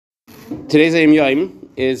Today's Hayom Yom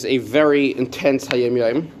is a very intense Hayom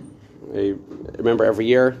Yom. I remember every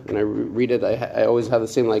year when I read it, I always have the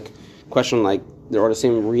same question, or the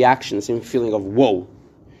same reaction, the same feeling of whoa.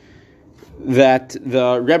 That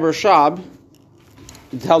the Rebbe Rashab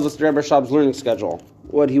tells us the Rebbe Rashab's learning schedule,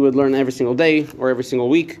 what he would learn every single day or every single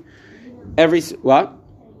week. What?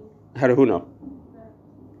 How do who know?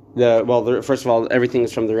 First of all, everything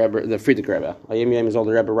is from the Rebbe, the Frierdiker Rebbe. Hayom Yom is all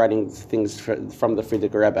the Rebbe writing things from the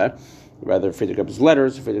Frierdiker Rebbe, rather Frierdiker Rebbe's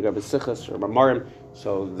letters, Frierdiker Rebbe's sichos or mamarim.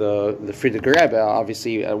 So the Frierdiker Rebbe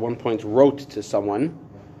obviously at one point wrote to someone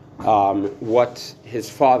what his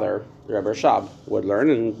father, the Rebbe Rashab, would learn,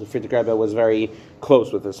 and the Frierdiker Rebbe was very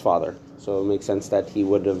close with his father. So it makes sense that he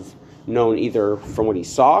would have known either from what he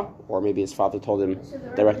saw, or maybe his father told him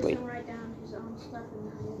directly. So the Rebbe doesn't write down his own stuff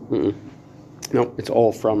in the No, it's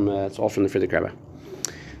all from the Frierdiker Rebbe.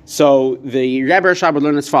 So the Rebbe Rashab would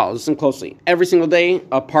learn as follows. Listen closely. Every single day,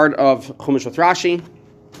 a part of Chumash with Rashi,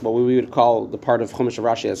 what we would call the part of Chumash of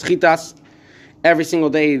Rashi as Chitas. Every single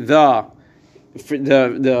day, the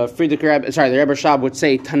Frierdiker Rebbe, the Rebbe Rashab would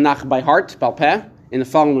say Tanakh by heart, Bal Peh, in the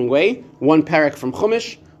following way: one parak from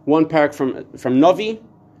Chumash, one parak from Novi,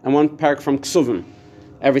 and one parak from Ksuvim.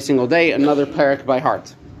 Every single day, another parak by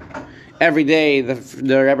heart. Every day, the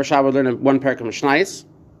Rebbe Rashab would learn one parak of Mishnayos.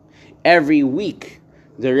 Every week,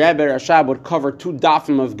 the Rebbe Rashab would cover 2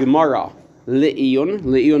 dafim of Gemara, Le'iyun.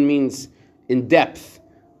 Le'iyun means in depth,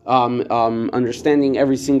 understanding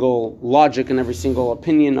every single logic and every single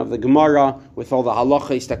opinion of the Gemara with all the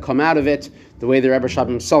halachos that come out of it, the way the Rebbe Rashab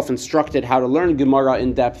himself instructed how to learn Gemara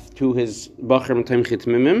in depth to his Bachrim Tamchit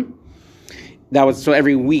Mimim. That was so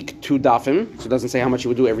every week 2 dafim. So it doesn't say how much he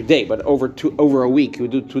would do every day, but over a week he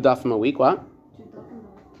would do 2 dafim a week. What?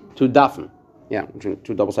 2 dafim. Yeah, 2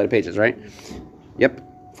 double-sided pages, right? Yep,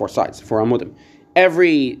 4 sides, 4 amudim.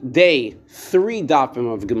 Every day 3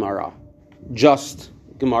 dafim of Gemara, just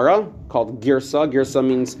Gemara, called Girsa. Girsa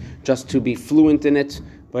means just to be fluent in it,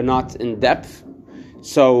 but not in depth.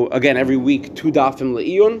 So again, every week 2 dafim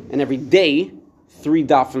le'iyun, and every day 3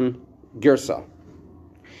 dafim Girsa.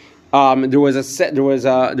 There was a set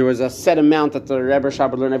amount that the Rebbe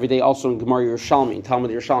Rashab would learn every day, also in Gemara Yerushalmi, Talmud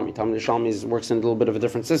Yerushalmi. Talmud Yerushalmi works in a little bit of a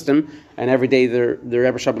different system, and every day the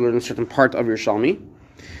Rebbe Rashab would learn a certain part of Yerushalmi.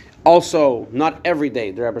 Also, not every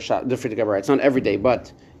day the Frierdiker Rebbe writes, not every day,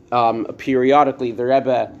 but periodically the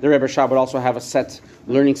Rebbe Rashab would also have a set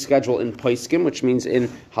learning schedule in Poskim, which means in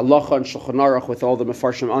Halacha and Shulchan Aruch, with all the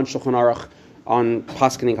Mefarshim on Shulchan Aruch on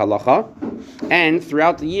Paskening Halacha. And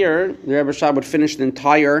throughout the year, the Rebbe Rashab would finish the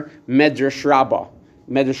entire Medrash Rabbah.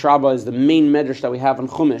 Medrash Rabbah is the main Medrash that we have on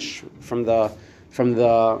Chumash from the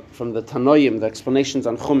Tanoim, the explanations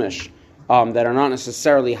on Chumash that are not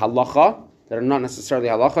necessarily halacha.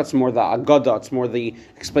 It's more the Agadah. It's more the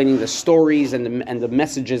explaining the stories and the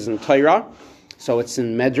messages in Torah. So it's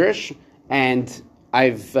in Medrash, and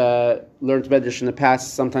I've learned Medrash in the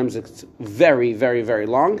past. Sometimes it's very, very, very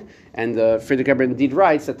long. And the Frierdiker Rebbe indeed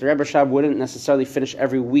writes that the Rebbe Rashab wouldn't necessarily finish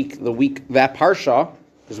every week that parsha,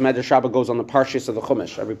 because Medrash Rabbah goes on the parshas of the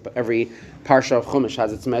Chumash. Every parsha of Chumash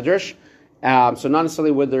has its Medrash. So not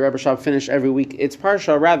necessarily would the Rebbe Rashab finish every week its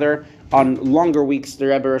parsha. Rather, on longer weeks, the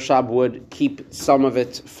Rebbe Rashab would keep some of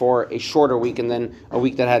it for a shorter week, and then a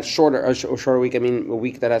week that had a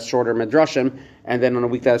week that has shorter medrashim, and then on a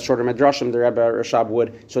week that has shorter medrashim, the Rebbe Rashab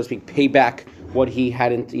would, so to speak, pay back what he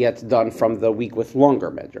hadn't yet done from the week with longer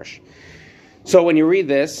medrash. So when you read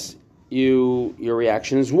this, your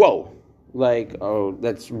reaction is whoa,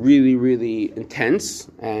 that's really, really intense,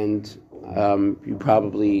 and you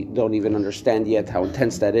probably don't even understand yet how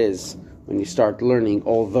intense that is when you start learning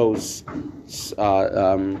all those. You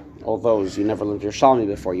never learned Yerushalmi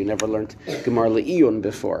before. You never learned Gemara Le'iyun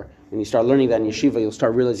before. When you start learning that in yeshiva, you'll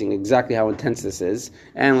start realizing exactly how intense this is.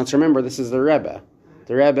 And let's remember, this is the Rebbe.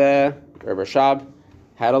 The Rebbe Rashab,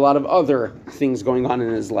 had a lot of other things going on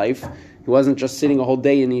in his life. He wasn't just sitting a whole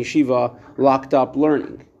day in the yeshiva, locked up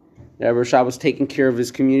learning. The Rebbe Rashab was taking care of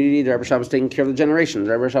his community. The Rebbe Rashab was taking care of the generation.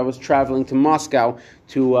 The Rebbe Rashab was traveling to Moscow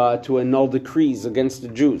to annul decrees against the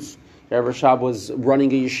Jews. The Rebbe Rashab was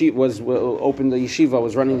running a yeshiva, was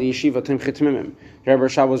running the yeshiva Tamchit Mimim. The Rebbe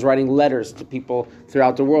Rashab was writing letters to people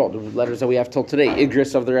throughout the world, letters that we have till today,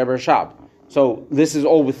 Igris of the Rebbe Rashab. So this is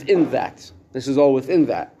all within that.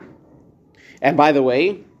 And by the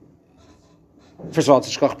way, first of all,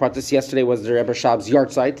 Tishkoch Pratis, yesterday was the Rebbe Rashab's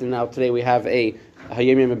yahrzeit, and now today we have a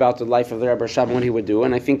Hayom Yom about the life of the Rebbe Rashab and what he would do,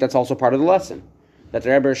 and I think that's also part of the lesson. That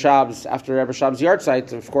the Rebbe Rashab's, after the Rebbe Rashab's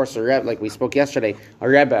yahrzeit, of course, the Rebbe, like we spoke yesterday, a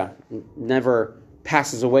Rebbe never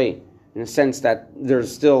passes away, in a sense that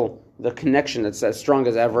there's still the connection that's as strong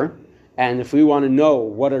as ever, And if we want to know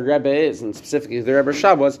what a Rebbe is, and specifically the Rebbe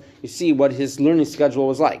Rashab was, you see what his learning schedule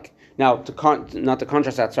was like. Now, to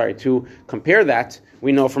compare that,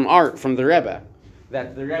 we know from the Rebbe,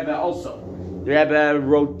 that the Rebbe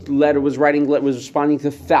was responding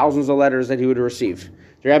to thousands of letters that he would receive.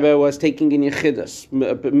 The Rebbe was taking in Yechidus,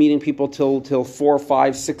 meeting people till 4,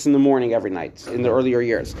 5, 6 in the morning every night in the earlier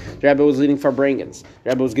years. The Rebbe was leading Farbrengens.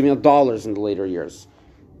 The Rebbe was giving out dollars in the later years.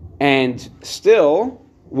 And still,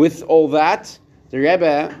 with all that, the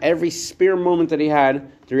Rebbe, every spare moment that he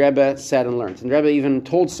had, the Rebbe sat and learned. And the Rebbe even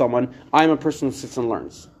told someone, I'm a person who sits and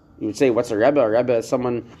learns. You would say, what's a Rebbe? A Rebbe is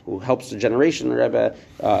someone who helps the generation. The Rebbe,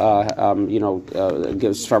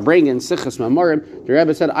 gives Farbrengens, Sichas, Memorim. The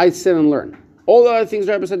Rebbe said, I sit and learn. All the other things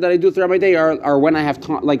the Rebbe said that I do throughout my day are when I have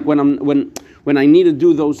time, like when I need to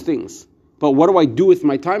do those things. But what do I do with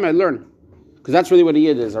my time? I learn. Because that's really what a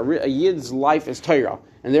Yid is. A Yid's life is Torah.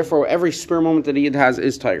 And therefore, every spare moment that a Yid has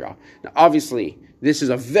is Torah. Now, obviously, this is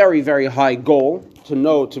a very, very high goal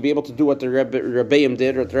to be able to do what the Rebbeim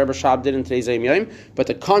did, or what the Rebbe Shab did in today's Yom Yom. But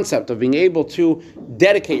the concept of being able to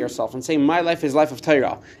dedicate yourself and say, my life is life of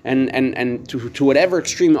Torah, and to whatever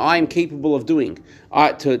extreme I am capable of doing,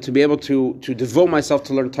 to be able to devote myself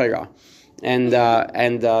to learn Torah. And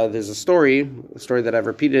there's a story that I've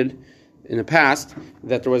repeated in the past,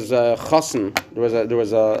 that there was a chassan, there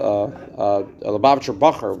was a Lubavitcher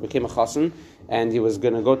Bacher who became a chassan, and he was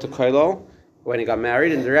going to go to Koilel when he got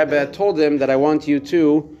married, and the Rebbe told him that I want you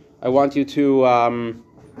to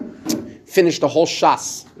finish the whole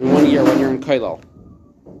Shas in 1 year when you're in Koilel,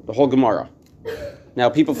 the whole Gemara.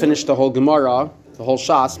 Now, people finish the whole Gemara, the whole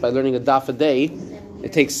Shas, by learning a daf a day.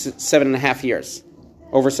 It takes 7.5 years,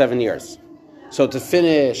 over 7 years. So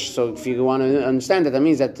if you want to understand that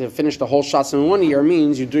means that to finish the whole Shas in 1 year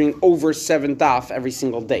means you're doing over 7 daf every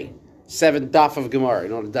single day. 7 daf of Gemara. You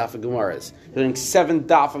know what a daf of Gemara is? You're doing 7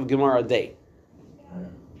 daf of Gemara a day.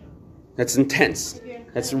 That's intense.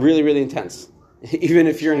 That's really, really intense. Even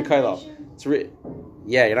if you're in Koilel.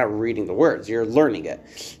 You're not reading the words. You're learning it.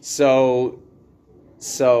 So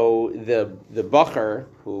the Bacher,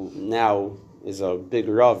 who now is a big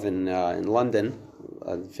Rav in London,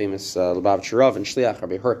 a famous Lubavitcher Rav and Shliach,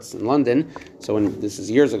 Rabbi Hertz in London. So this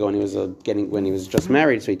is years ago when he was just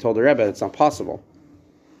married, so he told the Rebbe it's not possible.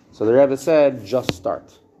 So the Rebbe said, just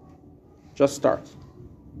start. Just start.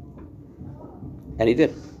 And he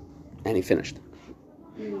did. And he finished.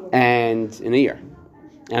 And in a year.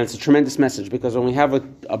 And it's a tremendous message, because when we have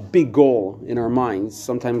a big goal in our minds,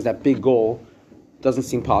 sometimes that big goal doesn't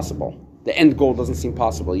seem possible. The end goal doesn't seem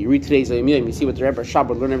possible. You read today's Yom Yom, you see what the Rebbe Rashab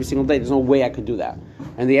would learn every single day. There's no way I could do that.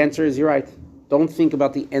 And the answer is, you're right. Don't think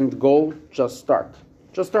about the end goal. Just start.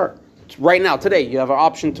 Just start. Right now, today, you have an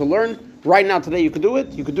option to learn. Right now, today, you could do it.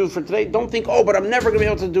 You could do it for today. Don't think, but I'm never going to be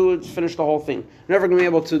able to do it, finish the whole thing. I'm never going to be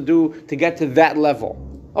able to get to that level.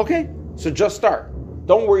 Okay, so just start.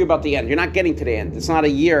 Don't worry about the end. You're not getting to the end. It's not a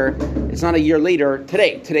year later.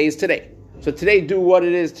 Today. Today is today. So today, do what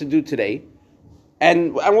it is to do today.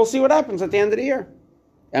 And we'll see what happens at the end of the year.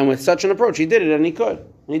 And with such an approach, he did it, and he could.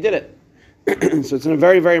 And he did it. So it's a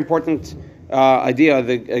very, very important idea.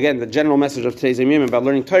 The general message of today's Yom Yom about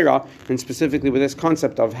learning Torah, and specifically with this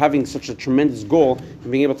concept of having such a tremendous goal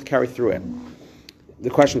and being able to carry through it.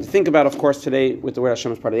 The question to think about, of course, today, with the word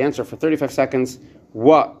Hashem as part of the answer, for 35 seconds,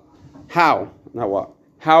 how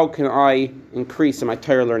can I increase in my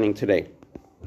Torah learning today?